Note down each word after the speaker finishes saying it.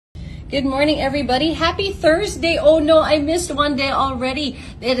Good morning, everybody. Happy Thursday. Oh no, I missed one day already.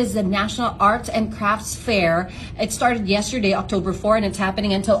 It is the National Arts and Crafts Fair. It started yesterday, October 4, and it's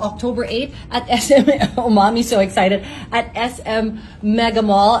happening until October 8 at SM, oh mommy's so excited, at SM Mega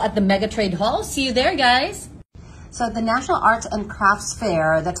Mall at the Mega Trade Hall. See you there, guys. So the National Arts and Crafts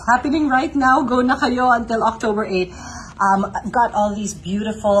Fair that's happening right now, go na kayo until October 8. I've got all these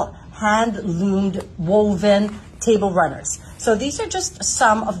beautiful hand-loomed woven table runners. So these are just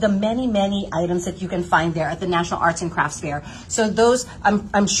some of the many items that you can find there at the National Arts and Crafts Fair. So those,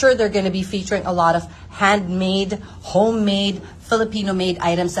 I'm sure they're going to be featuring a lot of handmade, homemade, Filipino-made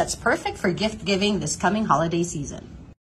items that's perfect for gift giving this coming holiday season.